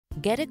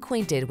Get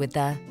acquainted with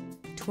the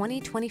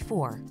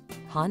 2024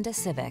 Honda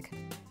Civic.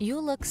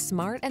 You'll look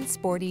smart and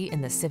sporty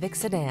in the Civic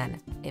sedan.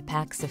 It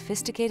packs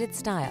sophisticated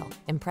style,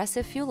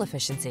 impressive fuel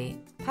efficiency,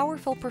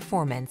 powerful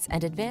performance,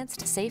 and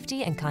advanced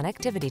safety and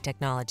connectivity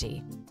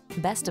technology.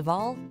 Best of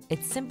all,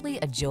 it's simply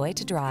a joy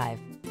to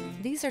drive.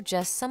 These are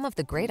just some of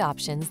the great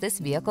options this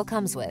vehicle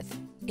comes with: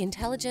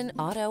 intelligent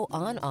auto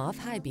on-off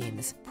high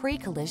beams,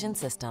 pre-collision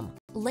system,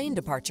 lane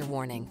departure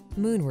warning,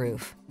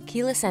 moonroof,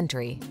 keyless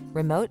entry,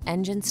 remote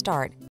engine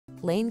start,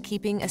 lane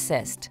keeping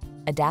assist,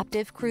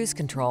 adaptive cruise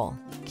control,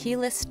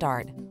 keyless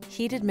start,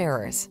 heated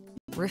mirrors.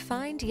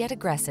 Refined yet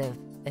aggressive,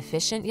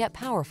 efficient yet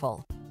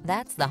powerful.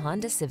 That's the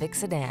Honda Civic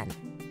sedan.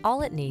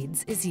 All it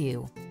needs is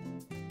you.